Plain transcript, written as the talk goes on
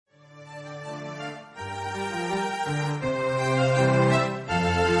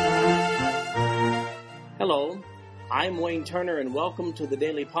I'm Wayne Turner, and welcome to the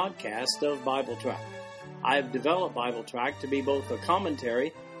daily podcast of Bible Track. I've developed Bible Track to be both a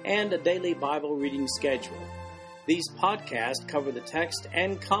commentary and a daily Bible reading schedule. These podcasts cover the text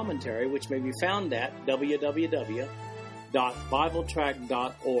and commentary, which may be found at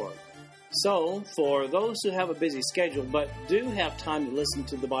www.bibletrack.org. So, for those who have a busy schedule but do have time to listen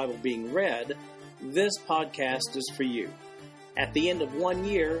to the Bible being read, this podcast is for you. At the end of 1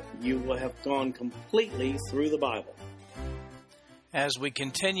 year, you will have gone completely through the Bible. As we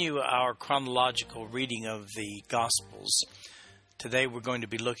continue our chronological reading of the Gospels, today we're going to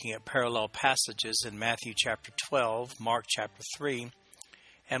be looking at parallel passages in Matthew chapter 12, Mark chapter 3,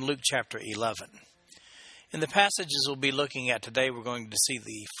 and Luke chapter 11. In the passages we'll be looking at today, we're going to see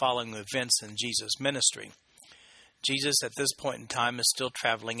the following events in Jesus' ministry. Jesus at this point in time is still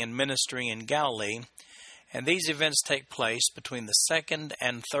traveling and ministering in Galilee, and these events take place between the second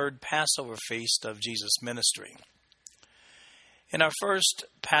and third Passover feast of Jesus' ministry. In our first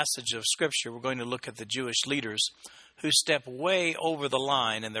passage of Scripture, we're going to look at the Jewish leaders who step way over the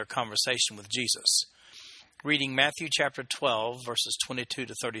line in their conversation with Jesus. Reading Matthew chapter 12, verses 22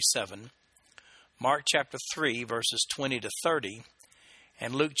 to 37, Mark chapter 3, verses 20 to 30,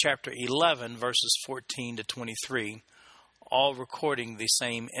 and Luke chapter 11, verses 14 to 23, all recording the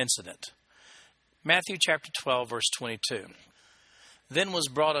same incident. Matthew chapter 12, verse 22. Then was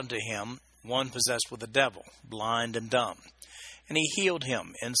brought unto him one possessed with a devil, blind and dumb. And he healed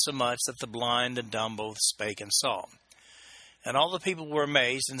him, insomuch that the blind and dumb both spake and saw. And all the people were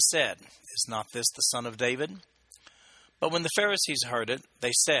amazed and said, Is not this the Son of David? But when the Pharisees heard it,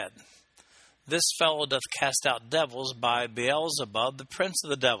 they said, This fellow doth cast out devils by Beelzebub, the prince of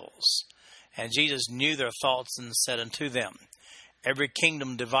the devils. And Jesus knew their thoughts, and said unto them, Every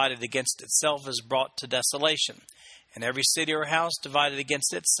kingdom divided against itself is brought to desolation, and every city or house divided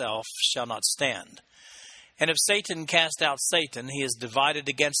against itself shall not stand. And if Satan cast out Satan, he is divided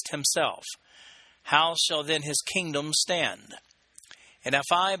against himself. How shall then his kingdom stand? And if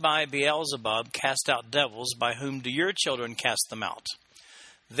I by Beelzebub cast out devils, by whom do your children cast them out?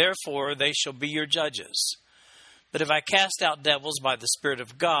 Therefore they shall be your judges. But if I cast out devils by the Spirit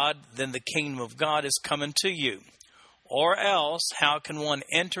of God, then the kingdom of God is come unto you. Or else, how can one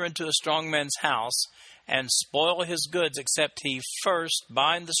enter into a strong man's house and spoil his goods, except he first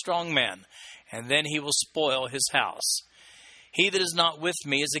bind the strong man, and then he will spoil his house? He that is not with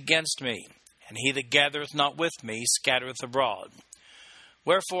me is against me, and he that gathereth not with me scattereth abroad.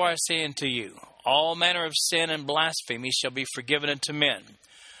 Wherefore I say unto you, all manner of sin and blasphemy shall be forgiven unto men,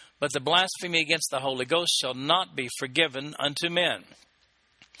 but the blasphemy against the Holy Ghost shall not be forgiven unto men.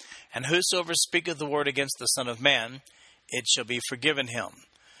 And whosoever speaketh the word against the Son of Man, it shall be forgiven him.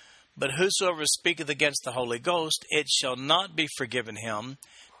 But whosoever speaketh against the Holy Ghost, it shall not be forgiven him,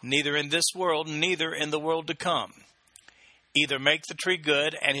 neither in this world, neither in the world to come. Either make the tree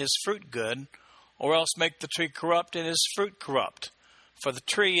good, and his fruit good, or else make the tree corrupt, and his fruit corrupt. For the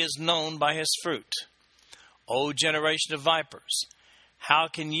tree is known by his fruit. O generation of vipers, how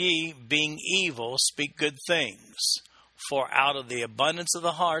can ye, being evil, speak good things? For out of the abundance of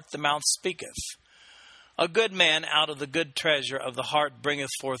the heart the mouth speaketh. A good man out of the good treasure of the heart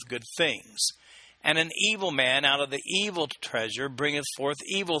bringeth forth good things, and an evil man out of the evil treasure bringeth forth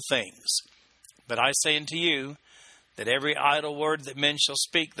evil things. But I say unto you, that every idle word that men shall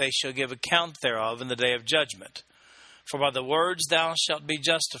speak, they shall give account thereof in the day of judgment. For by the words thou shalt be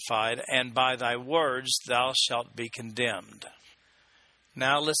justified, and by thy words thou shalt be condemned.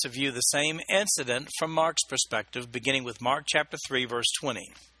 Now let's review the same incident from Mark's perspective, beginning with Mark chapter 3, verse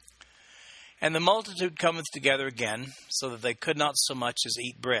 20. And the multitude cometh together again, so that they could not so much as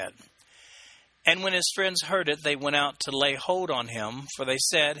eat bread. And when his friends heard it, they went out to lay hold on him, for they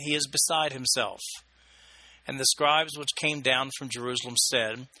said, He is beside himself. And the scribes which came down from Jerusalem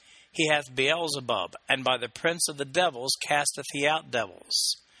said, He hath Beelzebub, and by the prince of the devils casteth he out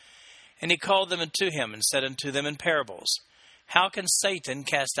devils. And he called them unto him, and said unto them in parables, How can Satan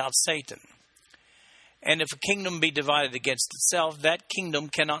cast out Satan? And if a kingdom be divided against itself, that kingdom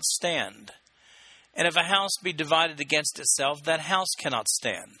cannot stand. And if a house be divided against itself, that house cannot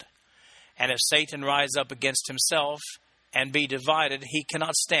stand. And if Satan rise up against himself, and be divided, he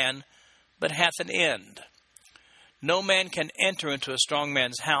cannot stand, but hath an end. No man can enter into a strong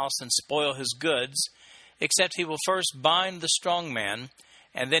man's house and spoil his goods, except he will first bind the strong man,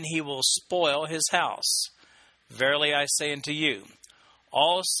 and then he will spoil his house. Verily I say unto you,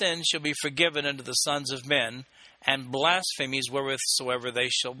 all sins shall be forgiven unto the sons of men, and blasphemies wherewithsoever they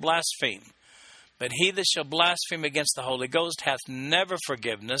shall blaspheme. But he that shall blaspheme against the Holy Ghost hath never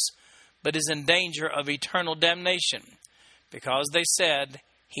forgiveness, but is in danger of eternal damnation, because they said,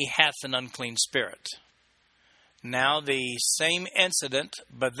 He hath an unclean spirit. Now the same incident,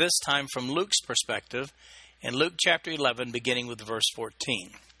 but this time from Luke's perspective, in Luke chapter 11, beginning with verse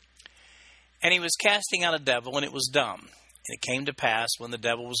 14. And he was casting out a devil, and it was dumb. And it came to pass, when the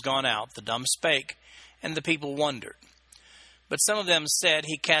devil was gone out, the dumb spake, and the people wondered. But some of them said,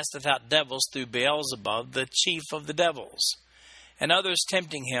 He casteth out devils through Beelzebub, the chief of the devils. And others,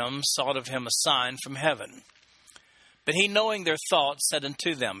 tempting him, sought of him a sign from heaven. But he, knowing their thoughts, said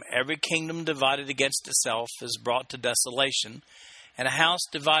unto them, Every kingdom divided against itself is brought to desolation, and a house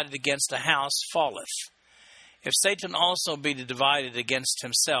divided against a house falleth. If Satan also be divided against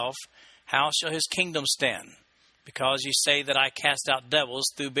himself, how shall his kingdom stand? Because ye say that I cast out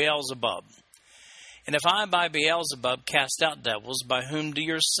devils through Beelzebub. And if I by Beelzebub cast out devils, by whom do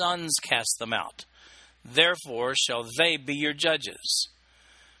your sons cast them out? Therefore shall they be your judges.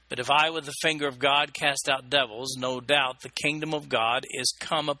 But if I with the finger of God cast out devils, no doubt the kingdom of God is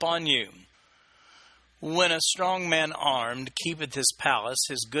come upon you. When a strong man armed keepeth his palace,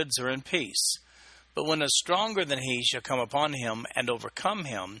 his goods are in peace. But when a stronger than he shall come upon him and overcome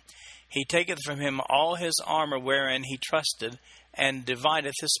him, he taketh from him all his armor wherein he trusted, and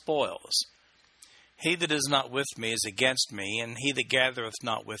divideth his spoils. He that is not with me is against me, and he that gathereth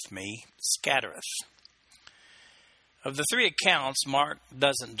not with me scattereth. Of the three accounts, Mark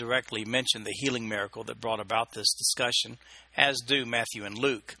doesn't directly mention the healing miracle that brought about this discussion, as do Matthew and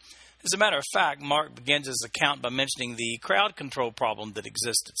Luke. As a matter of fact, Mark begins his account by mentioning the crowd control problem that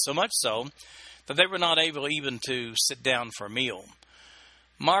existed, so much so that they were not able even to sit down for a meal.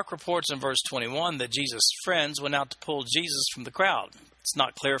 Mark reports in verse 21 that Jesus' friends went out to pull Jesus from the crowd. It's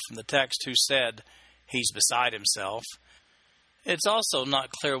not clear from the text who said, He's beside himself. It's also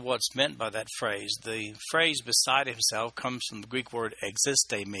not clear what's meant by that phrase. The phrase beside himself comes from the Greek word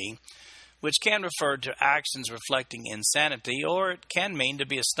existemi, which can refer to actions reflecting insanity, or it can mean to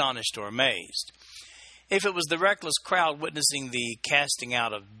be astonished or amazed. If it was the reckless crowd witnessing the casting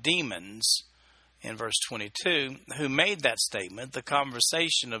out of demons, in verse 22, who made that statement, the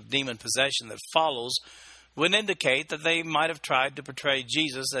conversation of demon possession that follows would indicate that they might have tried to portray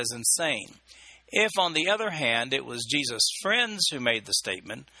Jesus as insane. If, on the other hand, it was Jesus' friends who made the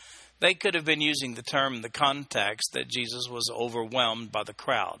statement, they could have been using the term in the context that Jesus was overwhelmed by the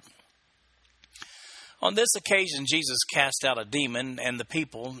crowd. On this occasion, Jesus cast out a demon, and the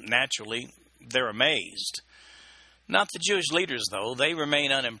people, naturally, they're amazed. Not the Jewish leaders, though. They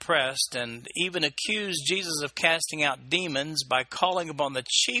remain unimpressed and even accuse Jesus of casting out demons by calling upon the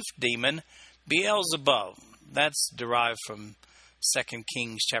chief demon, Beelzebub. That's derived from 2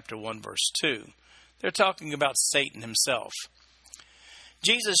 Kings chapter 1, verse 2. They're talking about Satan himself.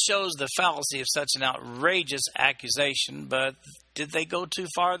 Jesus shows the fallacy of such an outrageous accusation, but did they go too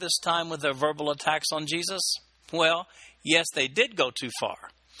far this time with their verbal attacks on Jesus? Well, yes, they did go too far.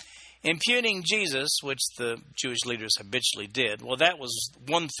 Impugning Jesus, which the Jewish leaders habitually did, well, that was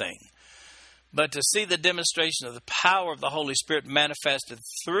one thing. But to see the demonstration of the power of the Holy Spirit manifested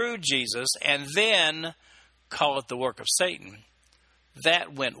through Jesus and then call it the work of Satan,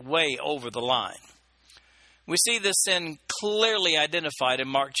 that went way over the line. We see this sin clearly identified in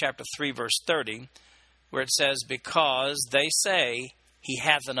Mark chapter 3, verse 30, where it says, Because they say he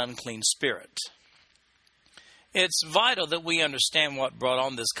hath an unclean spirit. It's vital that we understand what brought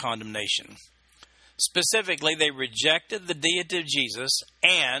on this condemnation. Specifically, they rejected the deity of Jesus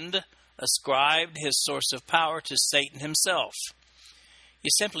and ascribed his source of power to Satan himself. You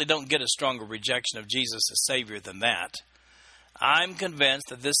simply don't get a stronger rejection of Jesus as Savior than that. I'm convinced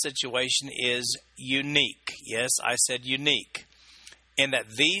that this situation is unique. Yes, I said unique. In that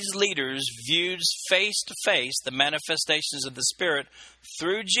these leaders viewed face to face the manifestations of the Spirit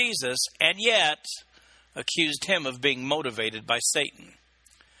through Jesus and yet accused him of being motivated by Satan.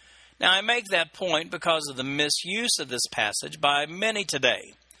 Now, I make that point because of the misuse of this passage by many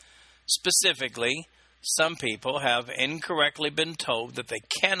today. Specifically, some people have incorrectly been told that they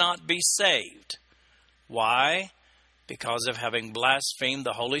cannot be saved. Why? Because of having blasphemed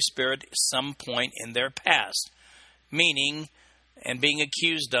the Holy Spirit at some point in their past, meaning and being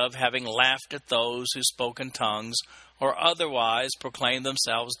accused of having laughed at those who spoke in tongues or otherwise proclaimed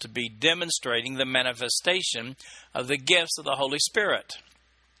themselves to be demonstrating the manifestation of the gifts of the Holy Spirit.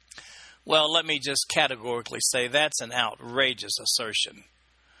 Well, let me just categorically say that's an outrageous assertion.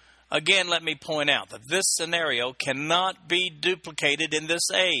 Again, let me point out that this scenario cannot be duplicated in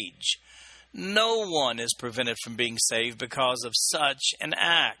this age. No one is prevented from being saved because of such an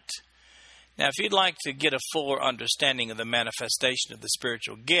act. Now, if you'd like to get a fuller understanding of the manifestation of the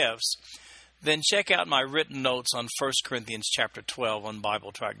spiritual gifts, then check out my written notes on 1 Corinthians chapter 12 on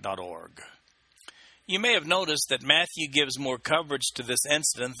BibleTrack.org. You may have noticed that Matthew gives more coverage to this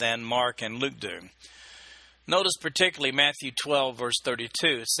incident than Mark and Luke do. Notice particularly Matthew 12, verse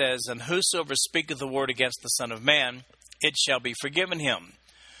 32. It says, "And whosoever speaketh the word against the Son of Man, it shall be forgiven him.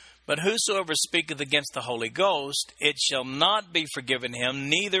 But whosoever speaketh against the Holy Ghost, it shall not be forgiven him,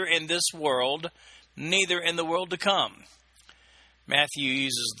 neither in this world, neither in the world to come." Matthew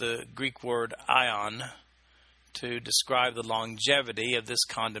uses the Greek word aion to describe the longevity of this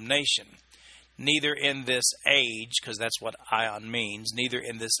condemnation. Neither in this age, because that's what aion means, neither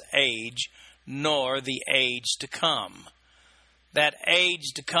in this age, nor the age to come. That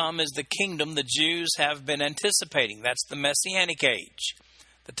age to come is the kingdom the Jews have been anticipating. That's the Messianic age,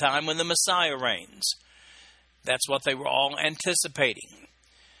 the time when the Messiah reigns. That's what they were all anticipating.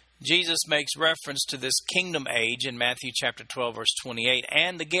 Jesus makes reference to this kingdom age in Matthew chapter 12, verse 28,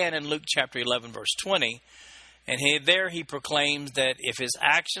 and again in Luke chapter 11, verse 20. And there he proclaims that if his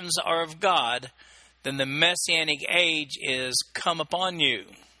actions are of God, then the Messianic age is come upon you.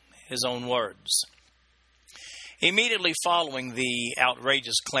 His own words. Immediately following the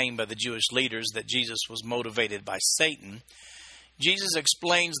outrageous claim by the Jewish leaders that Jesus was motivated by Satan, Jesus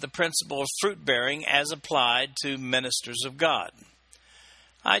explains the principle of fruit-bearing as applied to ministers of God.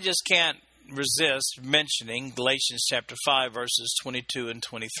 I just can't resist mentioning Galatians chapter 5, verses 22 and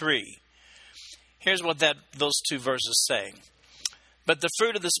 23. Here's what those two verses say. "But the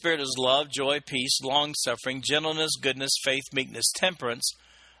fruit of the Spirit is love, joy, peace, long-suffering, gentleness, goodness, faith, meekness, temperance.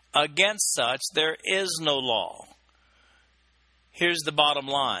 Against such there is no law." Here's the bottom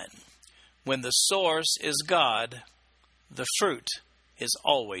line. When the source is God, the fruit is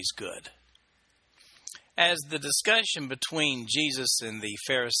always good. As the discussion between Jesus and the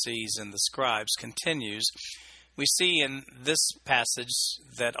Pharisees and the scribes continues, we see in this passage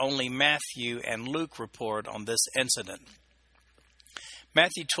that only Matthew and Luke report on this incident.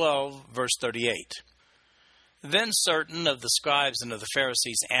 Matthew 12, verse 38. "Then certain of the scribes and of the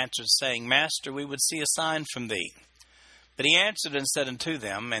Pharisees answered, saying, Master, we would see a sign from thee. But he answered and said unto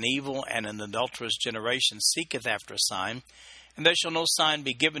them, An evil and an adulterous generation seeketh after a sign, and there shall no sign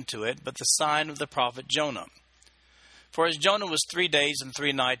be given to it, but the sign of the prophet Jonah. For as Jonah was 3 days and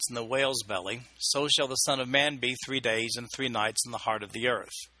 3 nights in the whale's belly, so shall the Son of Man be 3 days and 3 nights in the heart of the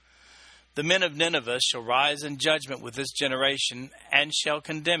earth. The men of Nineveh shall rise in judgment with this generation, and shall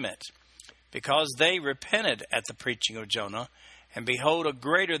condemn it, because they repented at the preaching of Jonah, and behold, a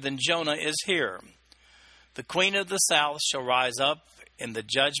greater than Jonah is here. The queen of the south shall rise up in the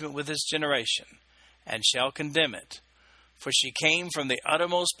judgment with this generation, and shall condemn it. For she came from the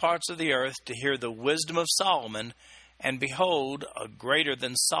uttermost parts of the earth to hear the wisdom of Solomon, and behold, a greater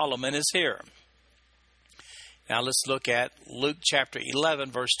than Solomon is here." Now let's look at Luke chapter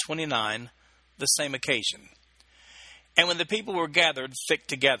 11, verse 29, the same occasion. "And when the people were gathered thick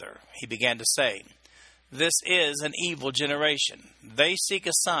together, he began to say, This is an evil generation. They seek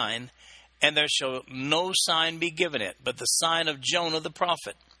a sign, and there shall no sign be given it, but the sign of Jonah the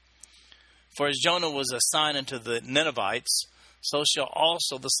prophet. For as Jonah was a sign unto the Ninevites, so shall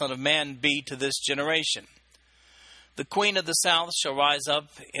also the Son of Man be to this generation. The queen of the south shall rise up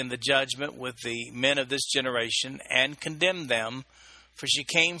in the judgment with the men of this generation, and condemn them, for she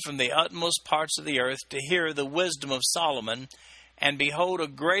came from the utmost parts of the earth to hear the wisdom of Solomon, and behold, a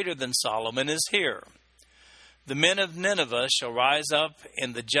greater than Solomon is here. The men of Nineveh shall rise up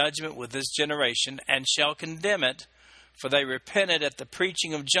in the judgment with this generation, and shall condemn it, for they repented at the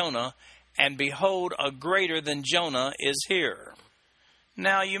preaching of Jonah, and behold, a greater than Jonah is here."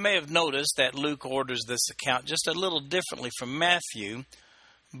 Now, you may have noticed that Luke orders this account just a little differently from Matthew,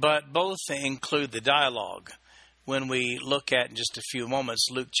 but both include the dialogue. When we look at, in just a few moments,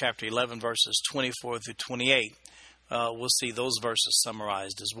 Luke chapter 11, verses 24 through 28, we'll see those verses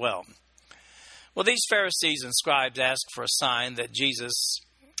summarized as well. Well, these Pharisees and scribes ask for a sign that Jesus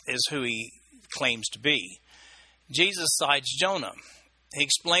is who he claims to be. Jesus cites Jonah. He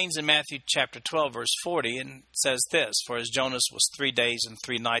explains in Matthew chapter 12, verse 40, and says this, "For as Jonas was 3 days and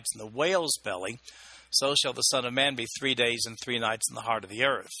 3 nights in the whale's belly, so shall the Son of Man be 3 days and 3 nights in the heart of the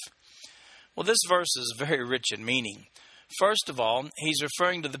earth." Well, this verse is very rich in meaning. First of all, he's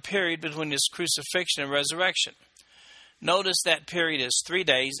referring to the period between his crucifixion and resurrection. Notice that period is 3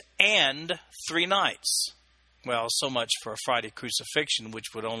 days and 3 nights. Well, so much for a Friday crucifixion,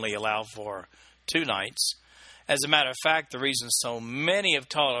 which would only allow for 2 nights. As a matter of fact, the reason so many have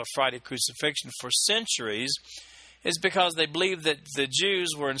taught a Friday crucifixion for centuries is because they believe that the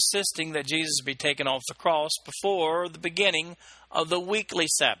Jews were insisting that Jesus be taken off the cross before the beginning of the weekly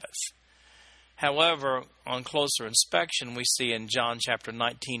Sabbath. However, on closer inspection, we see in John chapter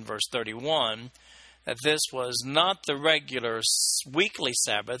 19, verse 31, that this was not the regular weekly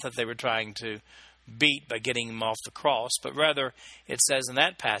Sabbath that they were trying to beat by getting him off the cross, but rather it says in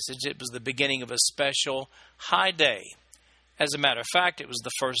that passage it was the beginning of a special high day. As a matter of fact, it was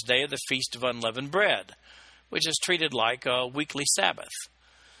the first day of the Feast of Unleavened Bread, which is treated like a weekly Sabbath.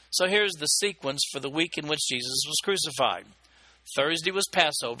 So here's the sequence for the week in which Jesus was crucified. Thursday was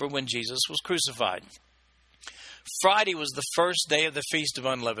Passover when Jesus was crucified. Friday was the first day of the Feast of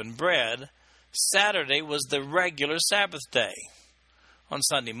Unleavened Bread. Saturday was the regular Sabbath day. On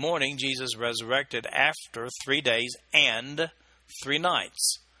Sunday morning, Jesus resurrected after 3 days and 3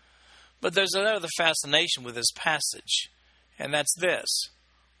 nights. But there's another fascination with this passage, and that's this.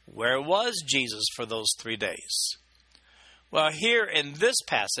 Where was Jesus for those 3 days? Well, here in this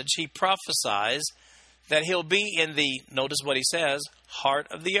passage, he prophesies that he'll be in the, notice what he says, heart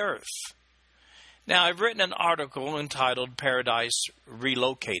of the earth. Now, I've written an article entitled Paradise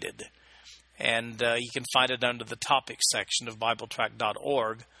Relocated, and you can find it under the topics section of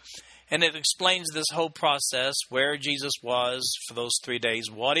BibleTrack.org. And it explains this whole process, where Jesus was for those 3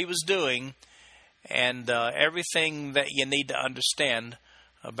 days, what he was doing, and everything that you need to understand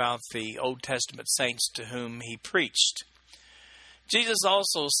about the Old Testament saints to whom he preached. Jesus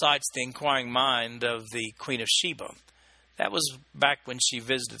also cites the inquiring mind of the Queen of Sheba. That was back when she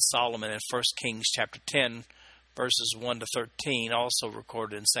visited Solomon in 1 Kings chapter 10, verses 1 to 13, also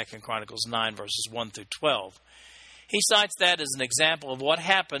recorded in 2 Chronicles 9, verses 1 through 12. He cites that as an example of what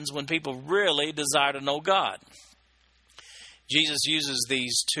happens when people really desire to know God. Jesus uses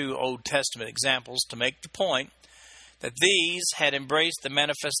these 2 Old Testament examples to make the point that these had embraced the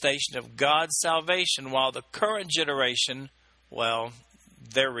manifestation of God's salvation, while the current generation, well,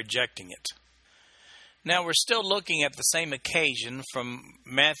 they're rejecting it. Now, we're still looking at the same occasion from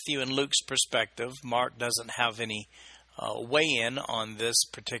Matthew and Luke's perspective. Mark doesn't have any weigh-in on this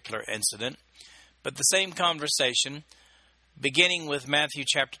particular incident. But the same conversation, beginning with Matthew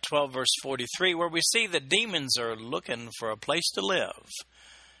chapter 12, verse 43, where we see that demons are looking for a place to live.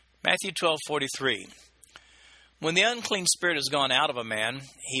 Matthew 12:43. When the unclean spirit is gone out of a man,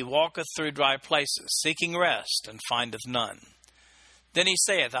 he walketh through dry places, seeking rest, and findeth none. Then he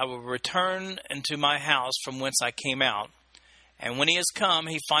saith, I will return into my house from whence I came out. And when he is come,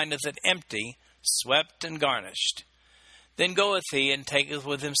 he findeth it empty, swept and garnished. Then goeth he, and taketh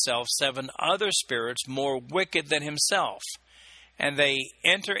with himself 7 other spirits more wicked than himself, and they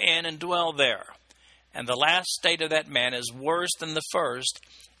enter in and dwell there. And the last state of that man is worse than the first.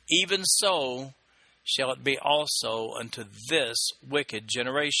 Even so shall it be also unto this wicked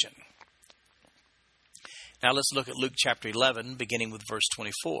generation. Now let's look at Luke chapter 11, beginning with verse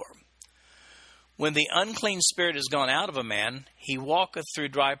 24. When the unclean spirit is gone out of a man, he walketh through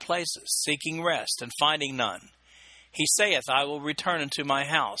dry places, seeking rest, and finding none. He saith, I will return unto my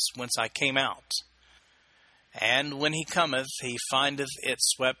house, whence I came out. And when he cometh, he findeth it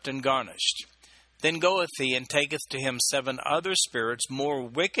swept and garnished. Then goeth he, and taketh to him 7 other spirits more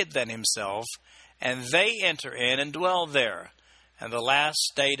wicked than himself, and they enter in and dwell there. And the last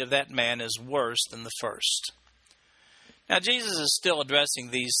state of that man is worse than the first. Now, Jesus is still addressing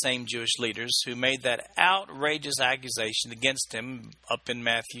these same Jewish leaders who made that outrageous accusation against him up in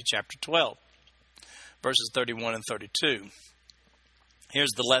Matthew chapter 12, verses 31 and 32.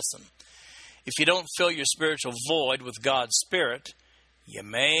 Here's the lesson. If you don't fill your spiritual void with God's Spirit, you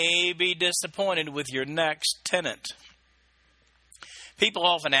may be disappointed with your next tenant. People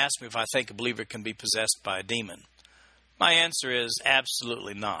often ask me if I think a believer can be possessed by a demon. My answer is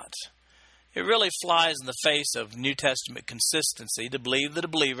absolutely not. It really flies in the face of New Testament consistency to believe that a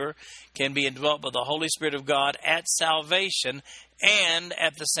believer can be indwelt by the Holy Spirit of God at salvation and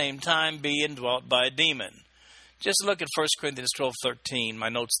at the same time be indwelt by a demon. Just look at 1 Corinthians 12:13, my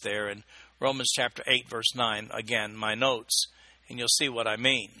notes there, and Romans chapter 8, verse 9, again, my notes, and you'll see what I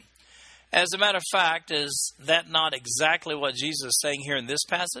mean. As a matter of fact, is that not exactly what Jesus is saying here in this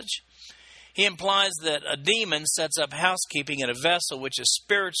passage? He implies that a demon sets up housekeeping in a vessel which is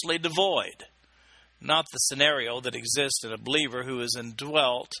spiritually devoid, not the scenario that exists in a believer who is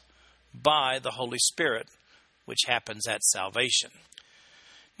indwelt by the Holy Spirit, which happens at salvation.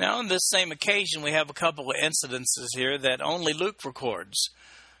 Now, on this same occasion, we have a couple of incidences here that only Luke records.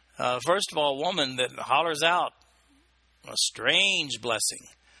 First of all, a woman that hollers out a strange blessing.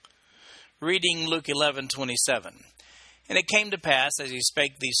 Reading Luke 11:27. And it came to pass, as he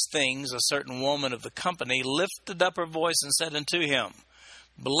spake these things, a certain woman of the company lifted up her voice and said unto him,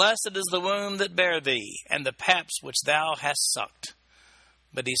 Blessed is the womb that bare thee, and the paps which thou hast sucked.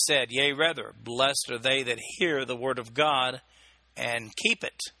 But he said, Yea, rather, blessed are they that hear the word of God and keep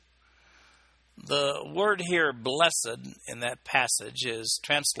it. The word here, blessed, in that passage is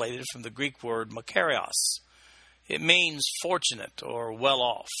translated from the Greek word makarios. It means fortunate or well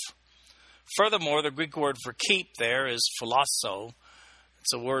off. Furthermore, the Greek word for keep there is philasso.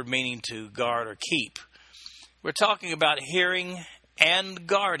 It's a word meaning to guard or keep. We're talking about hearing and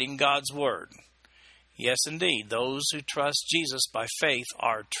guarding God's Word. Yes, indeed, those who trust Jesus by faith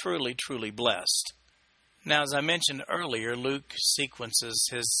are truly, truly blessed. Now, as I mentioned earlier, Luke sequences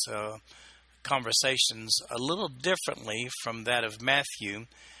his conversations a little differently from that of Matthew.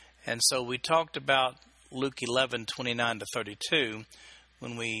 And so we talked about Luke 11:29-32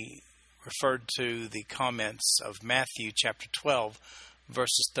 when we referred to the comments of Matthew chapter 12,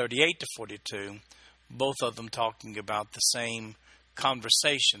 verses 38-42, both of them talking about the same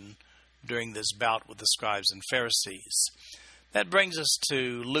conversation during this bout with the scribes and Pharisees. That brings us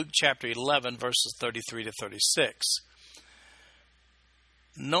to Luke chapter 11, verses 33-36.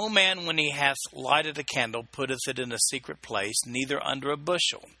 No man, when he hath lighted a candle, putteth it in a secret place, neither under a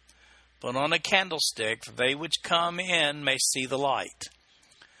bushel, but on a candlestick, that they which come in may see the light.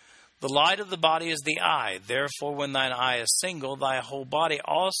 The light of the body is the eye. Therefore, when thine eye is single, thy whole body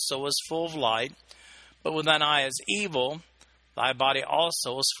also is full of light. But when thine eye is evil, thy body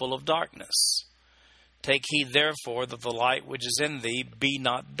also is full of darkness. Take heed, therefore, that the light which is in thee be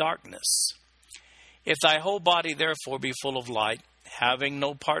not darkness. If thy whole body, therefore, be full of light, having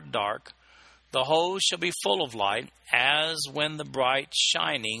no part dark, the whole shall be full of light, as when the bright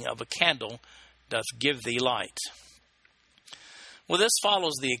shining of a candle doth give thee light. Well, this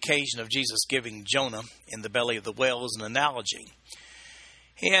follows the occasion of Jesus giving Jonah in the belly of the whale as an analogy.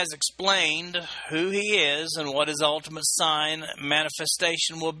 He has explained who he is and what his ultimate sign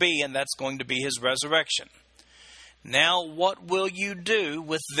manifestation will be, and that's going to be his resurrection. Now, what will you do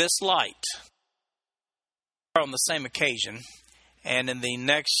with this light? On the same occasion, and in the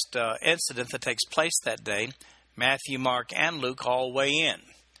next incident that takes place that day, Matthew, Mark, and Luke all weigh in.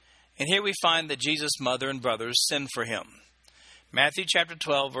 And here we find that Jesus' mother and brothers send for him. Matthew chapter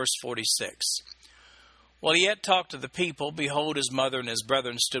 12, verse 46. While he yet talked to the people, behold, his mother and his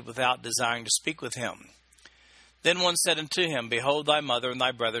brethren stood without, desiring to speak with him. Then one said unto him, Behold, thy mother and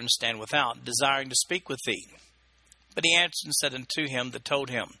thy brethren stand without, desiring to speak with thee. But he answered and said unto him that told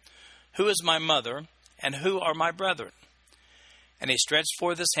him, Who is my mother, and who are my brethren? And he stretched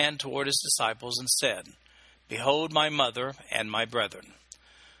forth his hand toward his disciples, and said, Behold my mother and my brethren.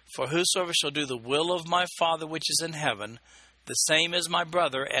 For whosoever shall do the will of my Father which is in heaven, the same is my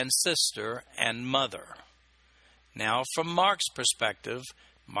brother and sister and mother. Now, from Mark's perspective,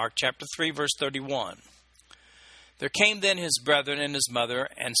 Mark chapter 3, verse 31. There came then his brethren and his mother,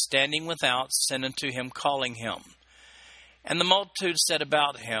 and standing without, sent unto him, calling him. And the multitude said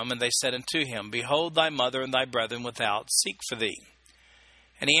about him, and they said unto him, Behold, thy mother and thy brethren without seek for thee.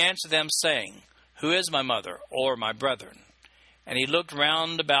 And he answered them, saying, Who is my mother, or my brethren? And he looked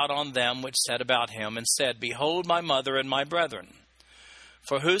round about on them which said about him, and said, Behold my mother and my brethren.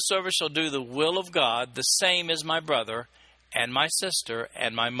 For whosoever shall do the will of God, the same is my brother, and my sister,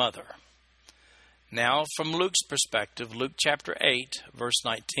 and my mother. Now, from Luke's perspective, Luke chapter 8, verse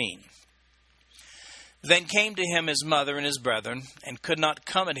 19. Then came to him his mother and his brethren, and could not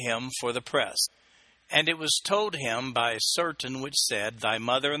come at him for the press. And it was told him by a certain which said, Thy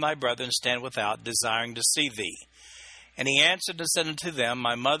mother and thy brethren stand without, desiring to see thee. And he answered and said unto them,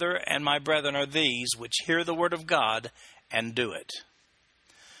 My mother and my brethren are these, which hear the word of God, and do it.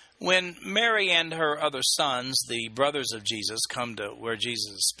 When Mary and her other sons, the brothers of Jesus, come to where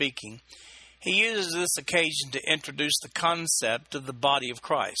Jesus is speaking, he uses this occasion to introduce the concept of the body of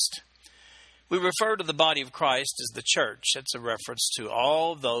Christ. We refer to the body of Christ as the church. It's a reference to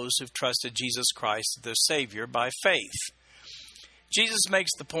all those who've trusted Jesus Christ as their Savior by faith. Jesus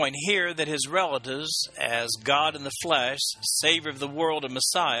makes the point here that his relatives, as God in the flesh, Savior of the world and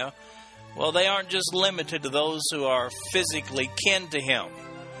Messiah, well, they aren't just limited to those who are physically kin to him,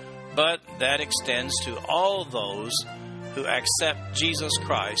 but that extends to all those who accept Jesus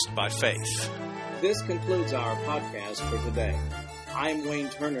Christ by faith. This concludes our podcast for today. I'm Wayne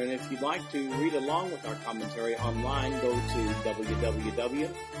Turner, and if you'd like to read along with our commentary online, go to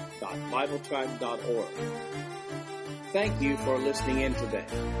www.bibletrack.org. Thank you for listening in today.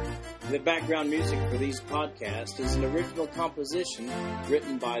 The background music for these podcasts is an original composition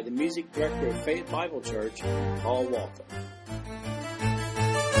written by the music director of Faith Bible Church, Paul Walker.